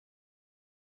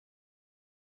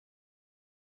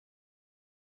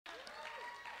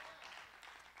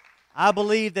I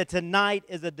believe that tonight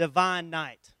is a divine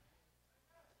night.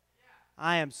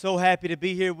 I am so happy to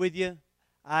be here with you.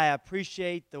 I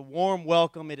appreciate the warm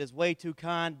welcome. It is way too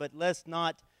kind, but let's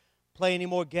not play any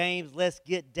more games. Let's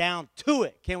get down to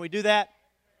it. Can we do that?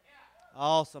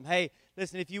 Awesome. Hey,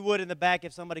 listen, if you would in the back,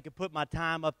 if somebody could put my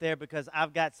time up there, because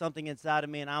I've got something inside of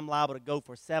me and I'm liable to go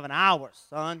for 7 hours,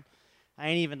 son. I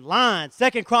ain't even lying.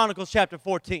 2 Chronicles chapter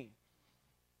 14.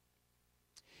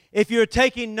 If you're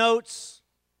taking notes,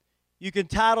 you can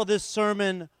title this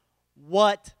sermon,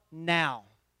 What Now?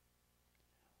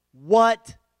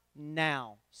 What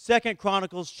now? 2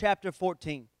 Chronicles chapter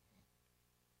 14.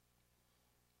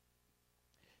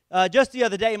 Just the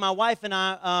other day, my wife and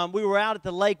I, we were out at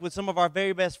the lake with some of our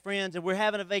very best friends, and we're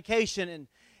having a vacation,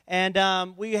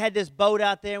 and we had this boat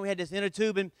out there, and we had this inner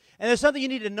tube, and there's something you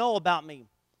need to know about me.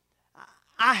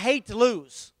 I hate to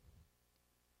lose.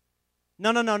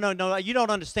 No, you don't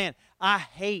understand. I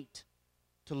hate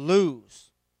to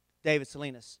lose, David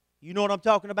Salinas. You know what I'm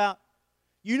talking about?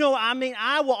 You know,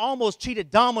 I will almost cheat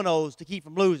at dominoes to keep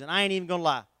from losing. I ain't even going to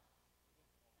lie.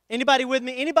 Anybody with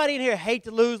me? Anybody in here hate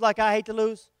to lose like I hate to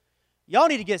lose? Y'all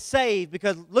need to get saved,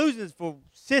 because losing is for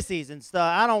sissies and stuff.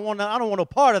 I don't want no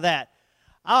part of that.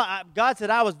 God said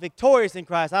I was victorious in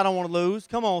Christ. I don't want to lose.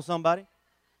 Come on, somebody.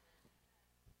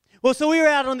 Well, so we were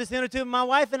out on this inner tube. My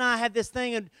wife and I had this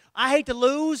thing, and I hate to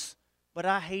lose, but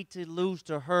I hate to lose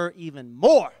to her even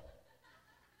more.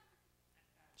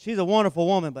 She's a wonderful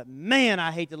woman, but man,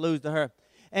 I hate to lose to her.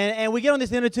 And we get on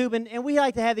this inner tube, and we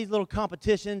like to have these little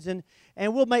competitions, and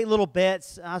we'll make little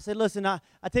bets. I said, listen, I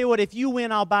tell you what, if you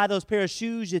win, I'll buy those pair of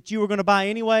shoes that you were going to buy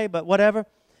anyway, but whatever.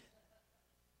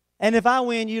 And if I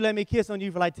win, you let me kiss on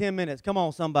you for like 10 minutes. Come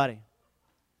on, somebody.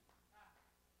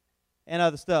 And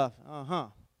other stuff.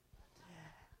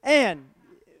 And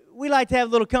we like to have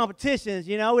little competitions,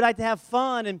 you know. We like to have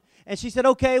fun. And she said,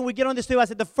 okay, and we get on this tube. I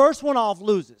said, the first one off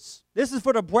loses. This is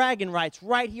for the bragging rights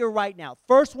right here, right now.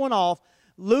 First one off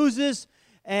loses,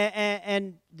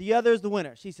 and the other is the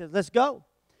winner. She said, let's go.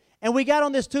 And we got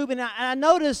on this tube, and I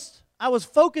noticed I was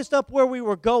focused up where we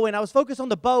were going. I was focused on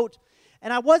the boat,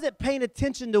 and I wasn't paying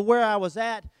attention to where I was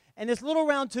at. And this little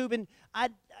round tube, and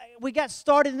we got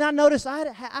started, and I noticed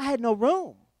I had no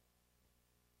room.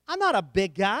 I'm not a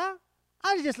big guy.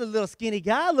 I was just a little skinny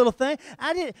guy, a little thing.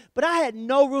 But I had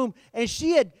no room, and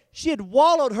she had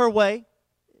wallowed her way.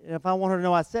 If I want her to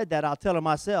know I said that, I'll tell her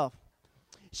myself.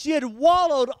 She had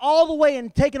wallowed all the way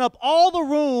and taken up all the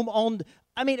room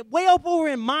way up over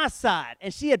in my side.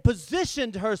 And she had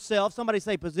positioned herself. Somebody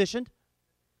say positioned.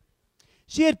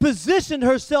 She had positioned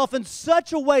herself in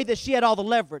such a way that she had all the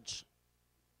leverage.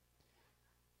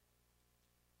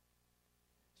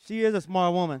 She is a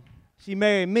smart woman. She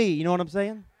married me, you know what I'm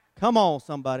saying? Come on,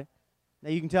 somebody. Now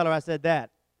you can tell her I said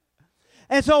that.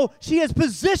 And so she has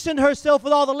positioned herself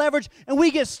with all the leverage, and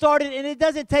we get started, and it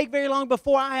doesn't take very long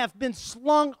before I have been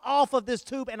slung off of this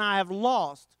tube, and I have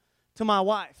lost to my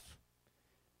wife.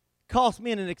 Cost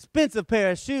me an expensive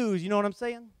pair of shoes, you know what I'm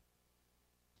saying?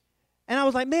 And I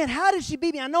was like, man, how did she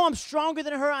beat me? I know I'm stronger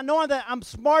than her. I know that I'm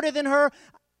smarter than her.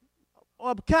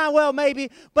 Or kind of well,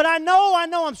 maybe. But I know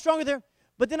I'm stronger than her.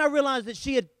 But then I realized that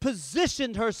she had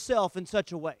positioned herself in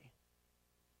such a way.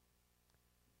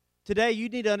 Today, you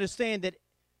need to understand that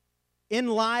in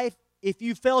life, if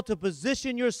you fail to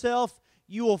position yourself,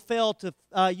 you will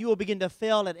begin to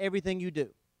fail at everything you do.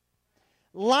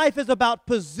 Life is about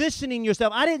positioning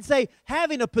yourself. I didn't say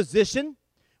having a position.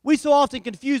 We so often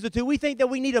confuse the two. We think that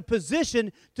we need a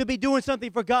position to be doing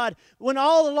something for God, when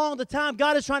all along the time,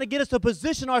 God is trying to get us to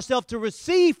position ourselves to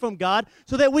receive from God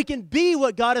so that we can be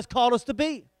what God has called us to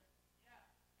be.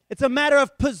 It's a matter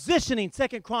of positioning.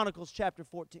 2 Chronicles chapter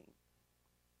 14.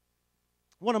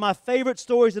 One of my favorite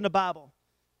stories in the Bible.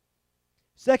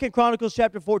 2 Chronicles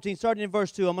chapter 14, starting in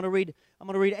verse 2. I'm going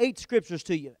to read 8 scriptures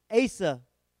to you. Asa,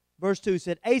 verse 2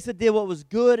 said, Asa did what was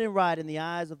good and right in the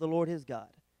eyes of the Lord his God.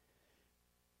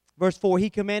 Verse 4, he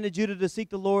commanded Judah to seek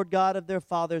the Lord God of their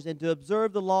fathers and to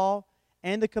observe the law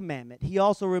and the commandment. He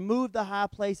also removed the high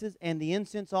places and the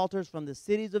incense altars from the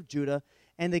cities of Judah,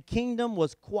 and the kingdom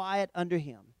was quiet under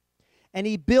him. And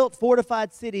he built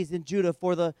fortified cities in Judah,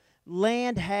 for the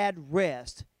land had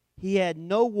rest. He had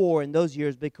no war in those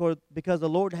years because the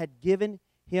Lord had given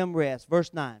him rest.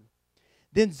 Verse 9.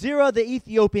 Then Zerah the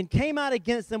Ethiopian came out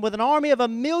against them with an army of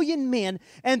 1,000,000 men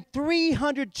and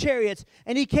 300 chariots,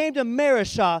 and he came to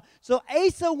Mareshah. So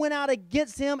Asa went out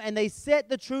against him, and they set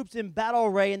the troops in battle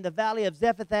array in the valley of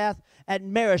Zephathath at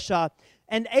Mareshah.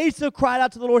 And Asa cried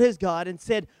out to the Lord his God and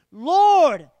said,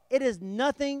 Lord, it is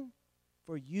nothing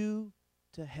for you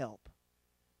to help,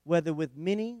 whether with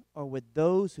many or with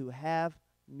those who have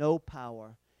no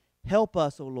power. Help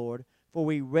us, O Lord, For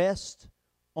we rest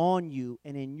on you,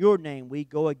 and in your name we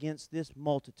go against this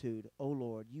multitude. O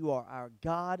Lord, you are our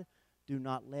God. Do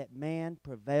not let man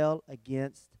prevail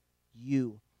against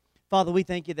you. Father, we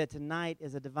thank you that tonight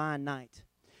is a divine night.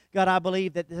 God, I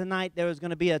believe that tonight there is going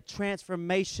to be a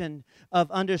transformation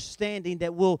of understanding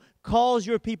that will cause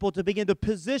your people to begin to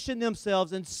position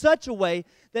themselves in such a way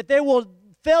that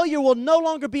failure will no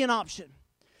longer be an option.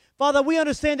 Father, we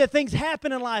understand that things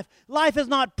happen in life. Life is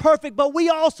not perfect, but we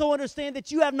also understand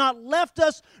that you have not left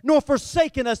us nor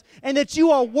forsaken us, and that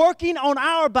you are working on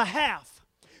our behalf.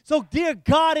 So, dear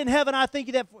God in heaven, I thank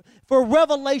you that for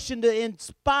revelation to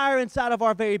inspire inside of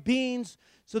our very beings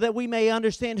so that we may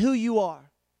understand who you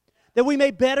are, that we may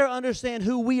better understand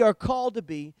who we are called to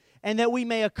be, and that we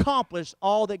may accomplish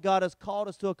all that God has called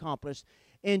us to accomplish.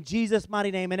 In Jesus'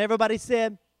 mighty name. And everybody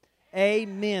said,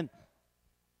 amen.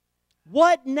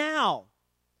 What now?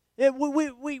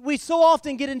 We so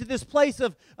often get into this place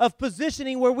of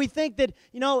positioning where we think that,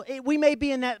 we may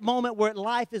be in that moment where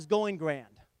life is going grand.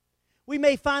 We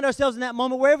may find ourselves in that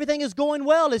moment where everything is going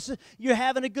well. You're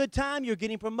having a good time. You're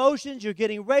getting promotions. You're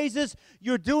getting raises.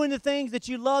 You're doing the things that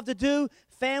you love to do.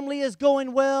 Family is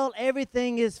going well.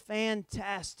 Everything is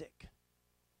fantastic.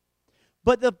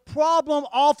 But the problem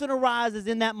often arises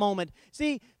in that moment.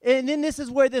 See, and then this is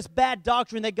where this bad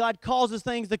doctrine that God causes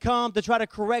things to come to try to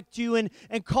correct you and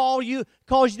cause you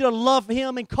to love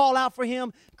Him and call out for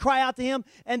Him, cry out to Him.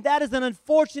 And that is an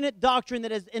unfortunate doctrine that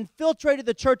has infiltrated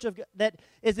the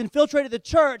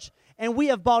church and we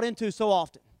have bought into so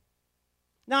often.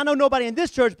 Now, I know nobody in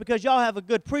this church because y'all have a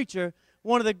good preacher.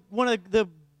 One of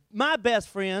my best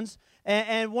friends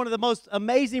and one of the most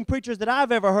amazing preachers that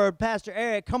I've ever heard, Pastor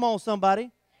Eric. Come on, somebody.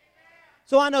 Amen.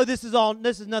 So I know this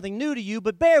is nothing new to you,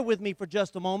 but bear with me for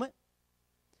just a moment,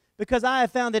 because I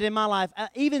have found that in my life,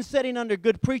 even sitting under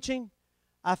good preaching,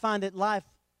 I find that life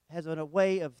has a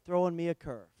way of throwing me a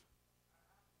curve.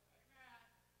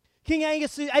 King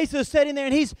Asa is sitting there,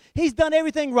 and he's done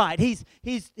everything right. He's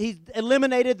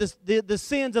eliminated the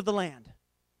sins of the land.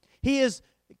 He has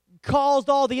caused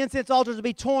all the incense altars to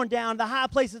be torn down, the high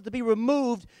places to be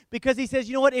removed, because he says,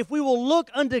 you know what, if we will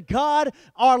look unto God,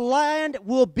 our land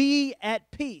will be at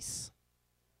peace.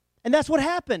 And that's what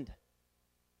happened.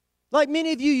 Like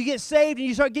many of you, you get saved and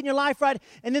you start getting your life right,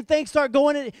 and then things start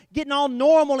going and getting all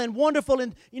normal and wonderful,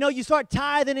 and you start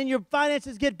tithing and your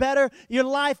finances get better, your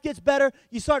life gets better,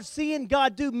 you start seeing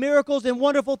God do miracles and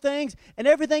wonderful things, and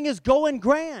everything is going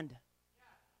grand.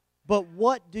 But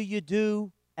what do you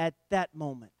do at that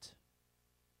moment?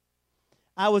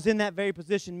 I was in that very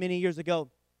position many years ago.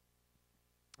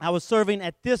 I was serving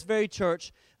at this very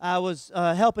church. I was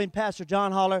helping Pastor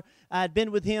John Holler. I had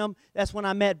been with him. That's when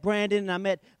I met Brandon, and I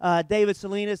met David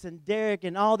Salinas and Derek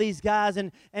and all these guys,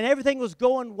 and everything was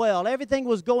going well. Everything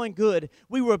was going good.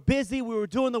 We were busy. We were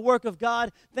doing the work of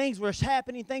God. Things were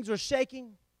happening. Things were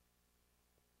shaking.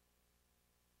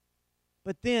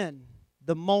 But then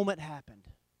the moment happened.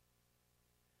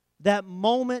 That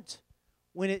moment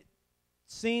when it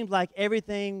seemed like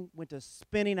everything went to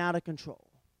spinning out of control.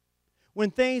 When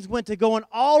things went to going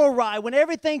all awry, when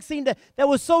everything seemed that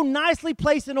was so nicely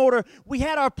placed in order. We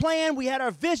had our plan, we had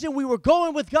our vision, we were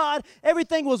going with God,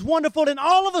 everything was wonderful, and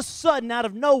all of a sudden, out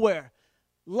of nowhere,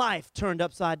 life turned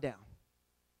upside down.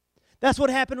 That's what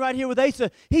happened right here with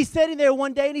Asa. He's sitting there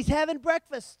one day and he's having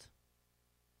breakfast.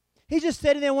 He's just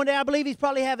sitting there one day. I believe he's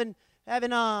probably having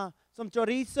some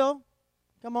chorizo.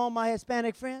 Come on, my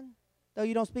Hispanic friend, though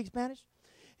you don't speak Spanish.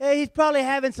 He's probably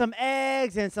having some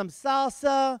eggs and some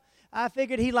salsa. I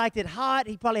figured he liked it hot.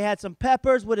 He probably had some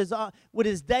peppers with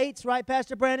his dates, right,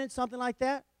 Pastor Brandon? Something like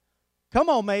that. Come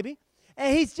on, maybe.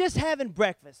 And he's just having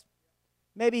breakfast.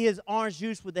 Maybe his orange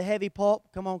juice with the heavy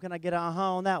pulp. Come on, can I get an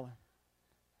uh-huh on that one?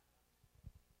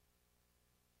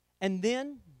 And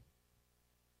then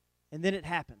it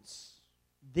happens.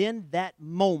 Then that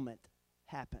moment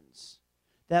happens.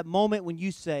 That moment when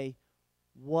you say,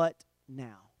 what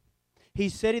now?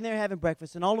 He's sitting there having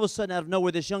breakfast, and all of a sudden, out of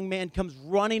nowhere, this young man comes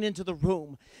running into the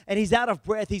room, and he's out of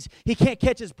breath. He can't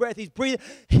catch his breath. He's breathing.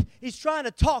 He's trying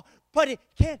to talk, but he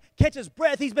can't catch his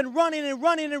breath. He's been running and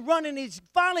running and running. He's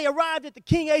finally arrived at the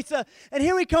King Asa, and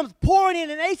here he comes pouring in,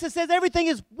 and Asa says everything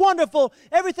is wonderful,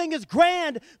 everything is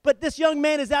grand, but this young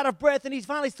man is out of breath, and he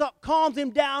finally calms him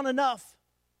down enough.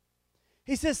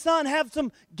 He says, son, have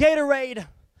some Gatorade,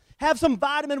 have some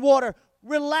vitamin water,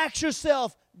 relax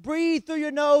yourself. Breathe through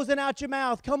your nose and out your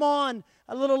mouth. Come on,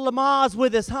 a little Lamaze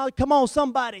with us, huh? Come on,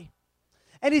 somebody.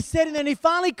 And he's sitting there, and he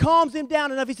finally calms him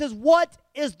down enough. He says, what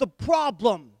is the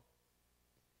problem?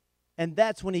 And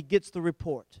that's when he gets the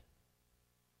report.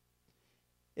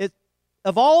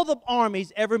 Of all the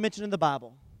armies ever mentioned in the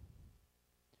Bible,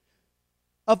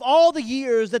 of all the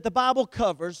years that the Bible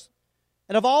covers,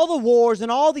 and of all the wars and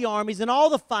all the armies and all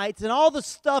the fights and all the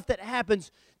stuff that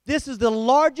happens, this is the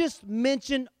largest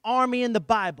mentioned army in the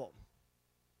Bible.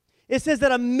 It says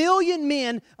that 1 million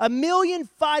men, 1 million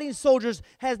fighting soldiers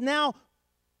has now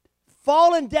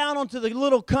fallen down onto the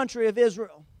little country of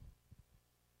Israel.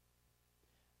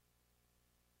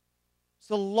 It's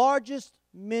the largest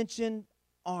mentioned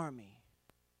army.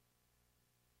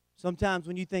 Sometimes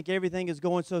when you think everything is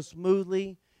going so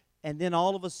smoothly, and then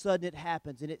all of a sudden it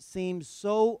happens, and it seems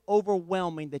so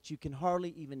overwhelming that you can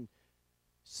hardly even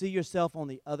see yourself on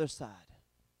the other side.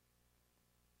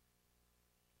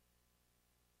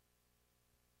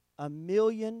 1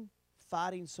 million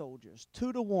fighting soldiers,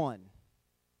 2-1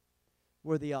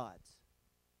 were the odds.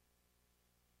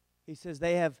 He says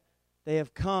they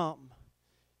have come,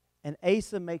 and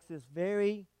Asa makes this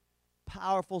very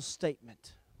powerful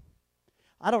statement.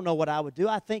 I don't know what I would do.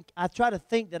 I try to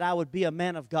think that I would be a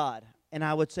man of God, and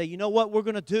I would say, you know what we're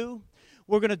going to do?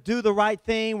 We're going to do the right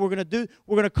thing. We're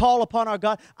going to call upon our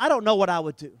God. I don't know what I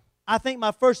would do. I think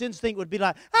my first instinct would be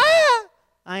like, ah!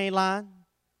 I ain't lying.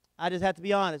 I just have to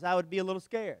be honest. I would be a little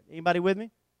scared. Anybody with me?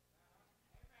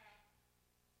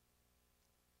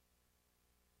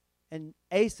 And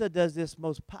Asa does this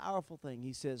most powerful thing.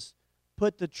 He says,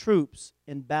 put the troops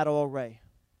in battle array.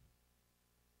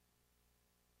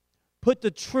 Put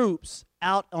the troops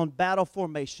out on battle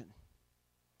formation.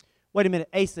 Wait a minute,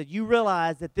 Asa, you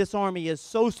realize that this army is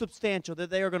so substantial that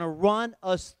they are going to run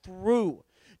us through.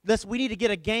 We need to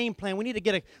get a game plan. We need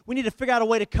to figure out a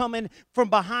way to come in from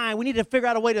behind. We need to figure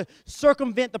out a way to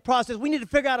circumvent the process. We need to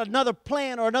figure out another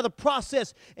plan or another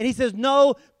process. And he says,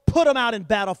 no, put them out in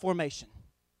battle formation.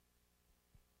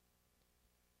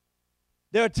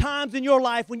 There are times in your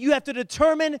life when you have to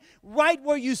determine right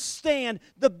where you stand.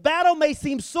 The battle may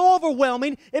seem so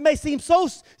overwhelming, it may seem so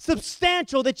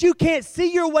substantial that you can't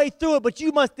see your way through it, but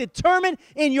you must determine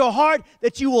in your heart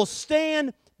that you will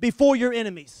stand before your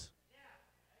enemies.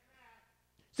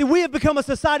 See, we have become a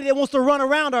society that wants to run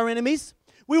around our enemies.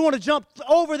 We want to jump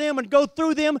over them and go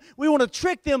through them. We want to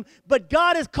trick them, but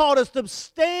God has called us to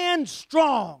stand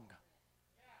strong.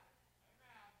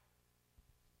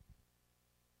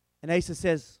 And Asa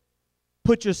says,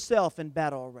 put yourself in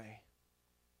battle array.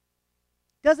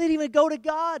 Doesn't even go to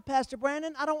God, Pastor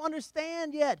Brandon. I don't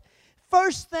understand yet.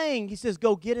 First thing, he says,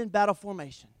 go get in battle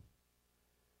formation.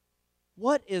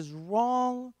 What is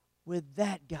wrong with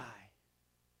that guy?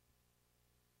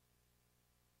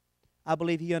 I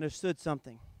believe he understood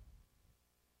something.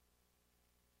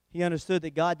 He understood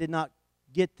that God did not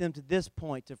get them to this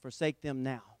point to forsake them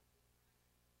now.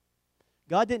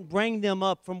 God didn't bring them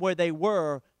up from where they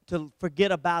were to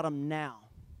forget about them now.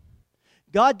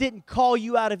 God didn't call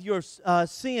you out of your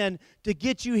sin to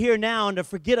get you here now and to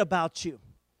forget about you.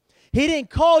 He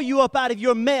didn't call you up out of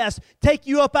your mess, take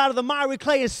you up out of the miry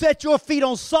clay and set your feet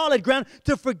on solid ground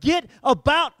to forget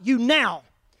about you now.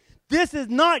 This is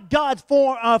not God's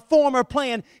form or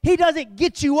plan. He doesn't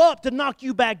get you up to knock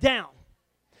you back down.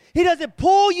 He doesn't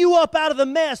pull you up out of the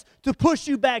mess to push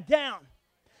you back down.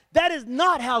 That is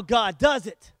not how God does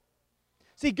it.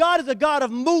 See, God is a God of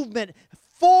movement,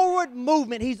 forward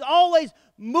movement. He's always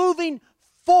moving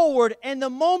forward. And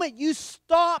the moment you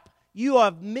stop, you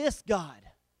have missed God.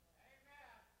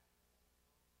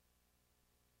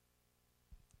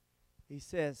 He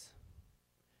says,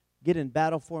 get in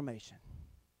battle formation.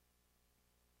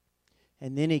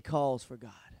 And then he calls for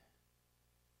God.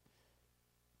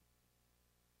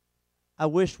 I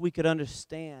wish we could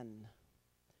understand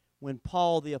when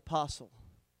Paul the Apostle,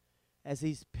 as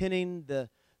he's penning the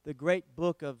great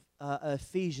book of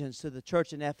Ephesians to the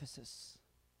church in Ephesus,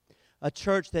 a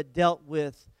church that dealt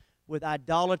with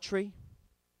idolatry.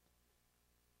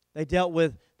 They dealt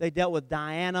with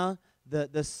Diana,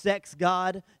 the sex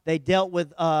god. They dealt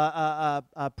with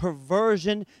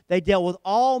perversion. They dealt with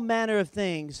all manner of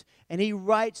things. And he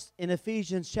writes in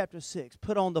Ephesians chapter 6,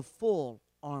 put on the full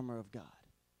armor of God.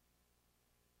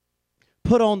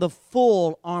 Put on the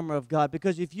full armor of God.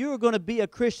 Because if you're going to be a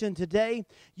Christian today,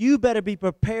 you better be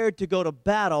prepared to go to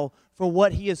battle for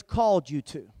what he has called you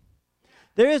to.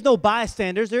 There is no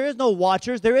bystanders. There is no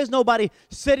watchers. There is nobody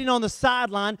sitting on the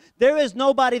sideline. There is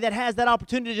nobody that has that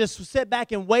opportunity to just sit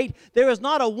back and wait. There is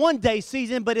not a one-day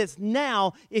season, but it's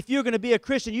now. If you're going to be a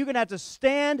Christian, you're going to have to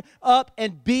stand up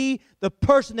and be the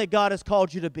person that God has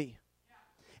called you to be.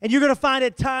 And you're going to find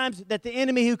at times that the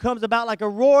enemy who comes about like a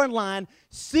roaring lion,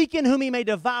 seeking whom he may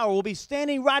devour, will be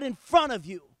standing right in front of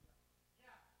you.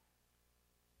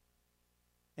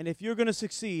 And if you're going to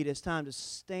succeed, it's time to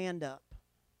stand up